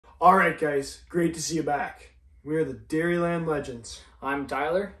All right, guys, great to see you back. We are the Dairyland Legends. I'm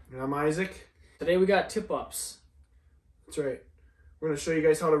Tyler. And I'm Isaac. Today we got tip-ups. That's right. We're going to show you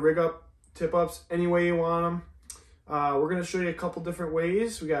guys how to rig up tip-ups any way you want them. We're going to show you a couple different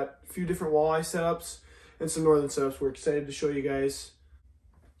ways. We got a few different walleye setups and some northern setups. We're excited to show you guys.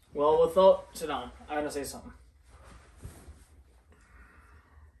 Well, sit down. I gotta say something.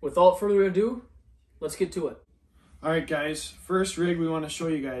 Without further ado, let's get to it. All right, guys. First rig we want to show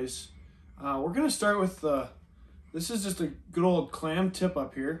you guys. We're going to start with this is just a good old clam tip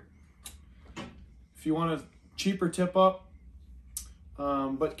up here. If you want a cheaper tip up,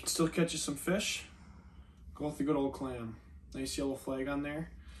 but can still catch you some fish, go with the good old clam. Nice yellow flag on there.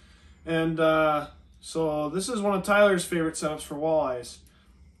 And so this is one of Tyler's favorite setups for walleyes.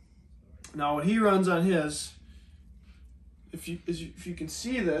 Now what he runs on his, if you can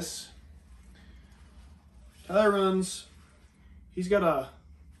see this, Tyler runs, he's got a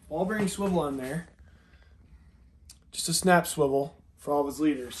ball bearing swivel on there, just a snap swivel for all of his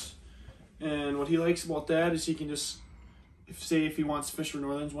leaders. And what he likes about that is he can just, if he wants to fish for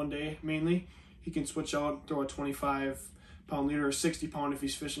northerns one day mainly, he can switch out and throw a 25-pound leader or 60-pound if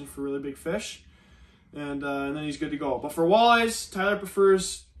he's fishing for really big fish. And then he's good to go. But for walleyes, Tyler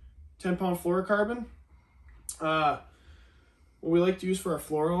prefers 10-pound fluorocarbon. What we like to use for our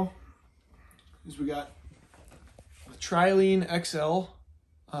fluoro is we got a Trilene XL,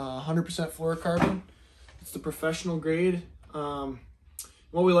 100% fluorocarbon. It's the professional grade. What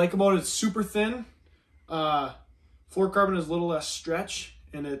we like about it, it's super thin. Fluorocarbon is a little less stretch,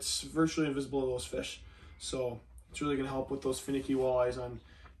 and it's virtually invisible to those fish. So it's really going to help with those finicky walleyes on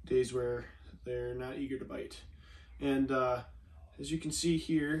days where they're not eager to bite. And as you can see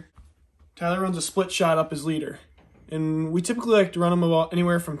here, Tyler runs a split shot up his leader. And we typically like to run them about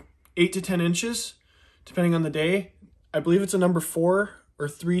anywhere from 8 to 10 inches, depending on the day. I believe it's a number 4 or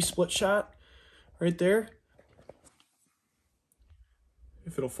 3 split shot right there.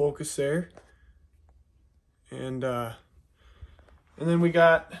 If it'll focus there. And then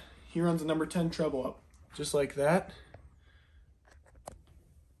he runs a number 10 treble up, just like that.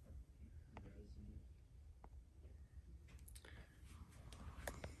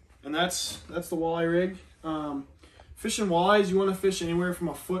 And that's the walleye rig. Fishing walleyes, you want to fish anywhere from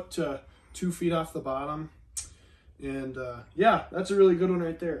a foot to 2 feet off the bottom. And yeah, that's a really good one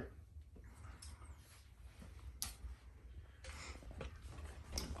right there.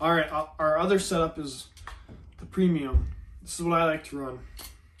 All right, our other setup is the premium. This is what I like to run.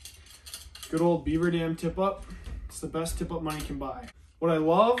 Good old beaver dam tip up. It's the best tip up money can buy. What I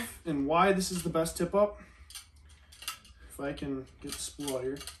love and why this is the best tip up, if I can get the spool out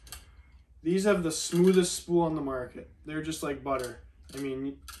here. These have the smoothest spool on the market. They're just like butter. I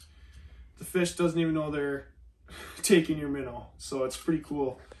mean, the fish doesn't even know they're taking your minnow. So it's pretty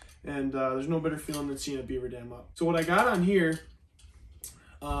cool. And there's no better feeling than seeing a beaver dam up. So what I got on here,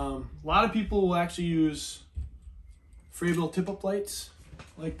 a lot of people will actually use Frabill tip-up lights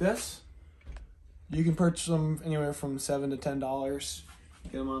like this. You can purchase them anywhere from $7 to $10.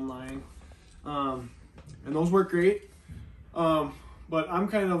 Get them online. And those work great. But I'm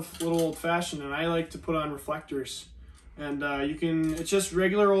kind of a little old-fashioned, and I like to put on reflectors. And it's just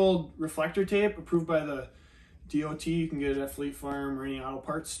regular old reflector tape approved by the DOT. You can get it at Fleet Farm or any auto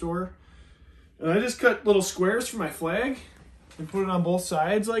parts store. And I just cut little squares for my flag and put it on both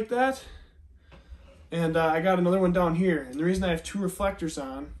sides like that. And I got another one down here. And the reason I have 2 reflectors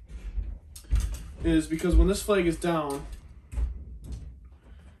on is because when this flag is down,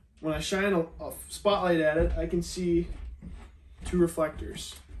 when I shine a spotlight at it, I can see 2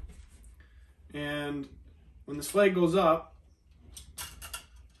 reflectors. And when this flag goes up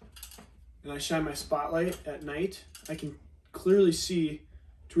and I shine my spotlight at night, I can clearly see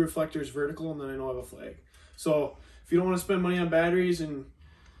 2 reflectors vertical, and then I know I have a flag. So if you don't want to spend money on batteries and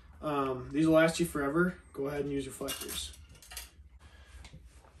these will last you forever, go ahead and use reflectors.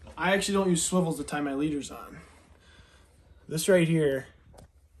 I actually don't use swivels to tie my leaders on. This right here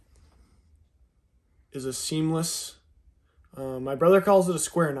is a seamless, my brother calls it a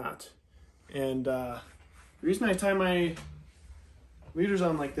square knot. And the reason I tie my leaders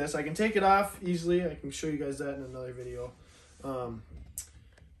on like this, I can take it off easily. I can show you guys that in another video.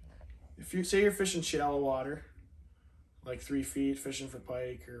 If you say you're fishing shallow water, like 3 feet, fishing for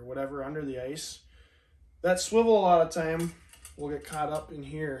pike or whatever under the ice, that swivel a lot of time will get caught up in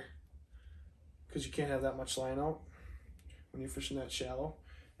here because you can't have that much line out when you're fishing that shallow.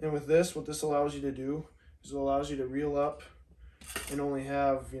 And with this, what this allows you to do is it allows you to reel up and only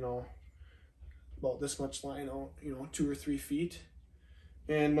have, about this much line out, 2 or 3 feet.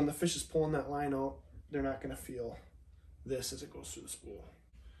 And when the fish is pulling that line out, they're not going to feel this as it goes through the spool.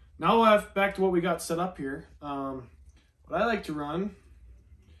 Now back to what we got set up here. What I like to run,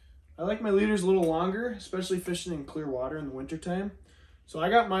 I like my leaders a little longer, especially fishing in clear water in the wintertime. So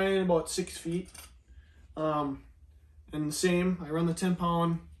I got mine about 6 feet. And the same, I run the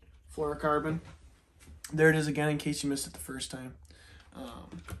 10-pound fluorocarbon. There it is again in case you missed it the first time.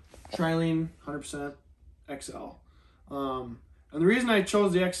 Trilene 100% XL. And the reason I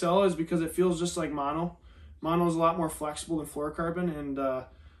chose the XL is because it feels just like mono. Mono is a lot more flexible than fluorocarbon, and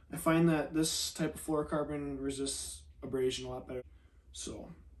I find that this type of fluorocarbon resists abrasion a lot better. So,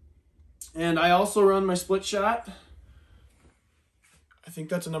 and I also run my split shot. I think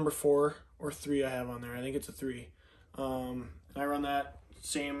that's a number 4 or 3 I have on there. I think it's a 3. And I run that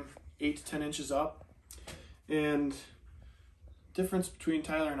same 8 to 10 inches up. And difference between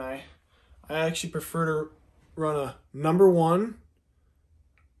Tyler and I actually prefer to run a number 1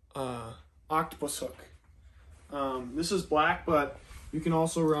 octopus hook. This is black, but you can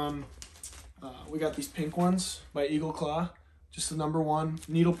also run, we got these pink ones by Eagle Claw, just the number 1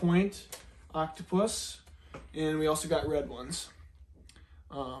 needlepoint octopus, and we also got red ones.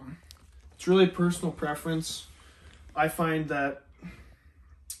 It's really personal preference. I find that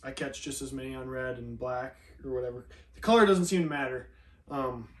I catch just as many on red and black or whatever. The color doesn't seem to matter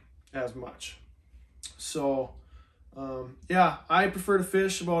as much. So yeah, I prefer to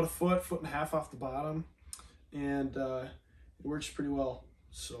fish about a foot and a half off the bottom, and it works pretty well.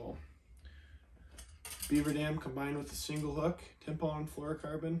 So beaver dam combined with a single hook, 10-pound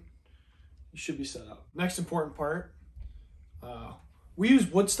fluorocarbon, you should be set up. Next important part, we use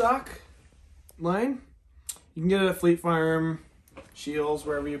Woodstock line. You can get it at Fleet Farm, Shields,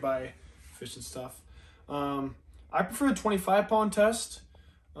 wherever you buy fish and stuff. I prefer the 25-pound test.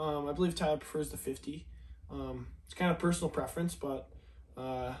 I believe Tyler prefers the 50. It's kind of personal preference, but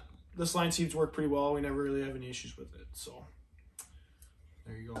this line seems to work pretty well. We never really have any issues with it. So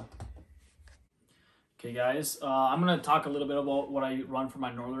there you go. Okay, guys, I'm going to talk a little bit about what I run for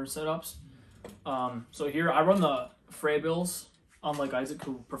my northern setups. So here I run the fray bills, unlike Isaac,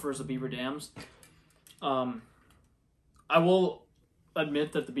 who prefers the beaver dams. I will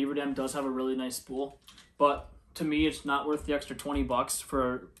admit that the beaver dam does have a really nice spool, but to me it's not worth the extra $20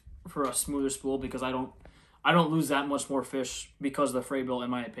 for a smoother spool, because I don't lose that much more fish because of the fray bill, in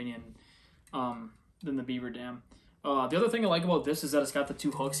my opinion, than the beaver dam. The other thing I like about this is that it's got the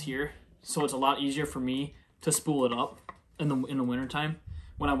 2 hooks here, so it's a lot easier for me to spool it up in the wintertime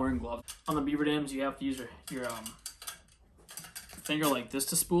when I'm wearing gloves. On the beaver dams, you have to use your finger like this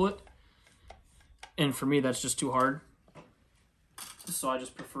to spool it, and for me that's just too hard. So I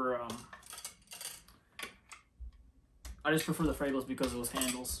just prefer the fray bills because of those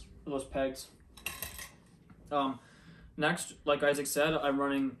handles, those pegs. Next, like Isaac said, I'm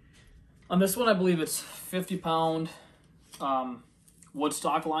running on this one. I believe it's 50-pound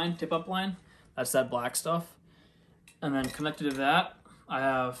Woodstock line, tip-up line. That's that black stuff. And then connected to that, I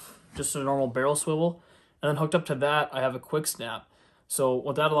have just a normal barrel swivel. And then hooked up to that, I have a quick snap. So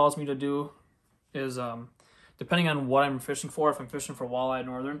what that allows me to do is, depending on what I'm fishing for, if I'm fishing for walleye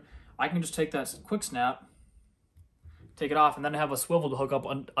northern, I can just take that quick snap, take it off, and then I have a swivel to hook up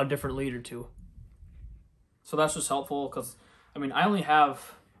a different lead or two. So that's just helpful because, I mean, I don't have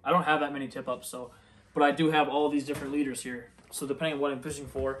that many tip-ups, but I do have all these different leaders here. So depending on what I'm fishing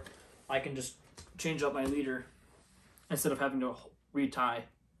for, I can just change up my leader instead of having to retie.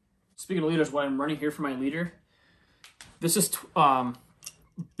 Speaking of leaders, what I'm running here for my leader, this is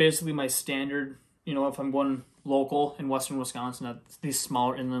basically my standard, if I'm going local in western Wisconsin at these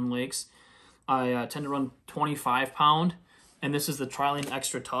smaller inland lakes, I tend to run 25-pound, and this is the Trilene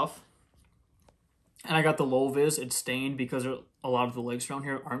Extra Tough. And I got the low vis. It's stained because a lot of the lakes around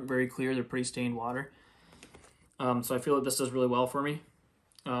here aren't very clear. They're pretty stained water. So I feel like this does really well for me.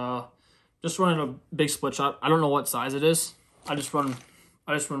 Just running a big split shot. I don't know what size it is. I just run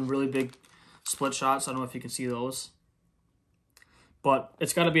really big split shots. I don't know if you can see those. But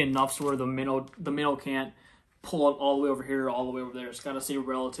it's got to be enough so where the minnow can't pull it all the way over here or all the way over there. It's got to stay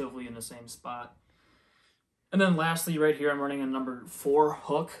relatively in the same spot. And then lastly, right here, I'm running a number 4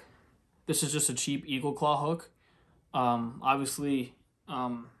 hook. This is just a cheap Eagle Claw hook. Obviously,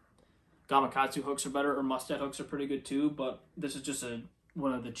 Gamakatsu hooks are better, or Mustad hooks are pretty good too, but this is just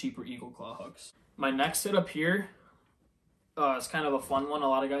one of the cheaper Eagle Claw hooks. My next setup here is kind of a fun one. A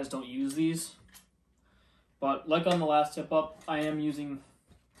lot of guys don't use these. But like on the last tip up, I am using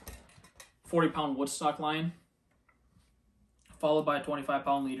 40-pound Woodstock line, followed by a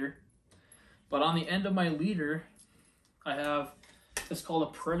 25-pound leader. But on the end of my leader, I have, it's called a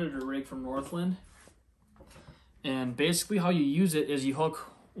Predator rig from Northland. And basically how you use it is you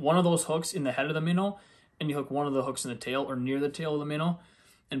hook one of those hooks in the head of the minnow, and you hook one of the hooks in the tail or near the tail of the minnow.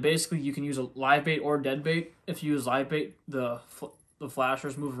 And basically, you can use a live bait or dead bait. If you use live bait, the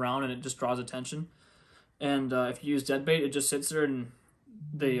flashers move around and it just draws attention. And if you use dead bait, it just sits there and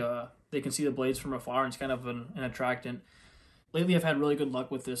they can see the blades from afar, and it's kind of an attractant. Lately, I've had really good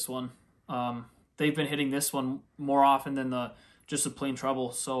luck with this one. They've been hitting this one more often than just the plain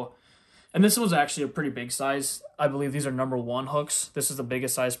treble. So, and this was actually a pretty big size. I believe these are #1 hooks. This is the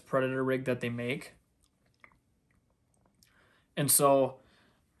biggest size predator rig that they make. And so,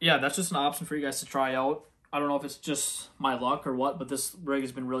 yeah, that's just an option for you guys to try out. I don't know if it's just my luck or what, but this rig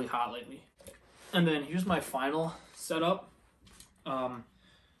has been really hot lately. And then here's my final setup.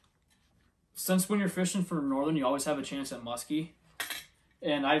 Since when you're fishing for northern, you always have a chance at muskie.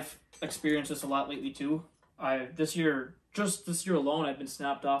 And I've experienced this a lot lately too. This year alone, I've been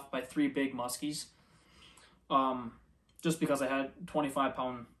snapped off by 3 big muskies. Just because I had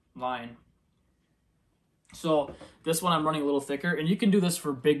 25-pound line. So this one I'm running a little thicker, and you can do this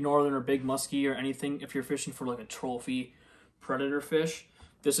for big northern or big muskie or anything if you're fishing for like a trophy predator fish.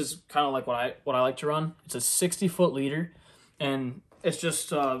 This is kind of like what I like to run. It's a 60-foot leader, and it's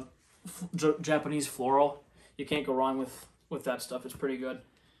just Japanese floral. You can't go wrong with that stuff. It's pretty good.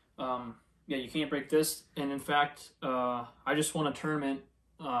 Yeah, you can't break this. And in fact, I just won a tournament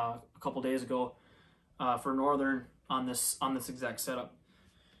a couple days ago for northern on this exact setup.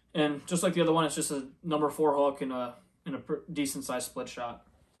 And just like the other one, it's just a #4 hook and a decent sized split shot.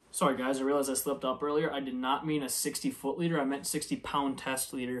 Sorry guys, I realized I slipped up earlier. I did not mean a 60-foot leader. I meant 60-pound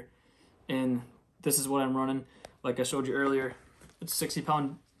test leader. And this is what I'm running. Like I showed you earlier, it's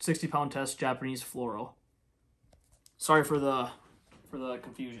 60-pound test Japanese fluoro. Sorry for the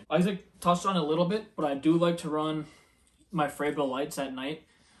confusion. Isaac touched on it a little bit, but I do like to run my Frabill lights at night.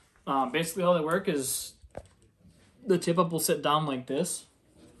 Basically, how they work is the tip up will sit down like this.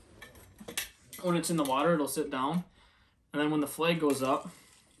 When it's in the water, it'll sit down, and then when the flag goes up,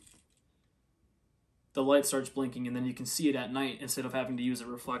 the light starts blinking, and then you can see it at night instead of having to use the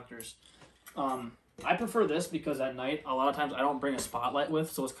reflectors. I prefer this because at night, a lot of times I don't bring a spotlight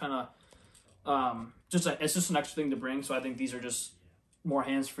with, so it's kind of it's just an extra thing to bring. So I think these are just more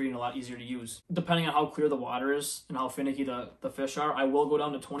hands-free and a lot easier to use. Depending on how clear the water is and how finicky the fish are, I will go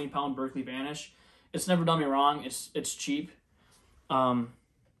down to 20-pound Berkley Vanish. It's never done me wrong. It's cheap.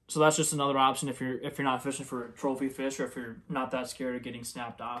 So that's just another option if you're not fishing for trophy fish or if you're not that scared of getting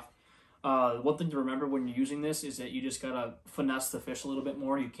snapped off. One thing to remember when you're using this is that you just gotta finesse the fish a little bit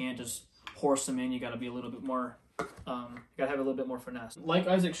more. You can't just horse them in. You gotta be a little bit more. You gotta have a little bit more finesse. Like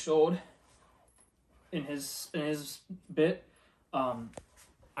Isaac showed in his bit,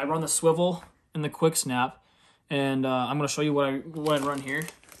 I run the swivel and the quick snap, and I'm gonna show you what I run here.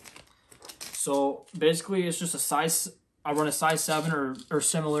 So basically, it's just a size. I run a size 7 or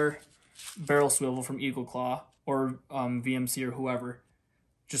similar barrel swivel from Eagle Claw or VMC or whoever.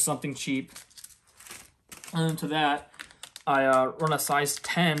 Just something cheap. And then to that, I run a size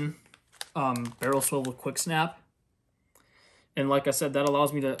 10 barrel swivel quick snap. And like I said, that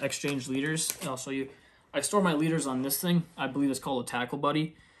allows me to exchange leaders. And I'll show you. I store my leaders on this thing. I believe it's called a Tackle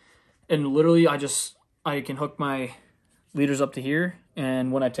Buddy. And literally, I can hook my leaders up to here.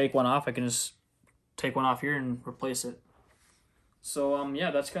 And when I take one off, I can just take one off here and replace it. So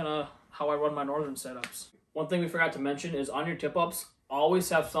yeah, that's kind of how I run my northern setups. One thing we forgot to mention is on your tip-ups, always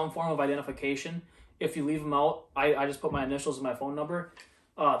have some form of identification. If you leave them out, I just put my initials and my phone number.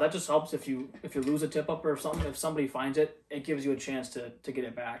 That just helps if you lose a tip-up or something. If somebody finds it, it gives you a chance to get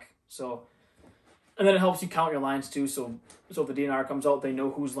it back. So, and then it helps you count your lines too. So if the DNR comes out, they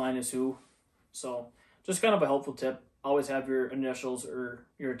know whose line is who. So just kind of a helpful tip. Always have your initials or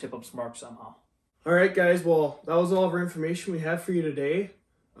your tip-ups marked somehow. All right, guys. Well, that was all of our information we had for you today.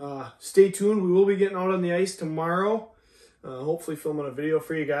 Stay tuned. We will be getting out on the ice tomorrow. Hopefully filming a video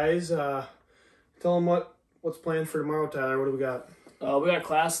for you guys. Tell them what's planned for tomorrow, Tyler. What do we got? We got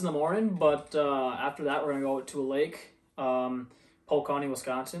class in the morning, but after that, we're going to go to a lake, Polk County,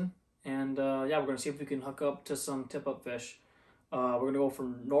 Wisconsin. And yeah, we're going to see if we can hook up to some tip-up fish. We're going to go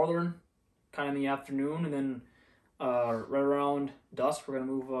from northern, kind of in the afternoon, and then right around dusk, we're going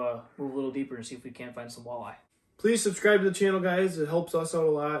to move a little deeper and see if we can't find some walleye. Please subscribe to the channel, guys. It helps us out a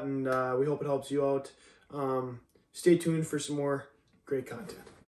lot, and we hope it helps you out. Stay tuned for some more great content.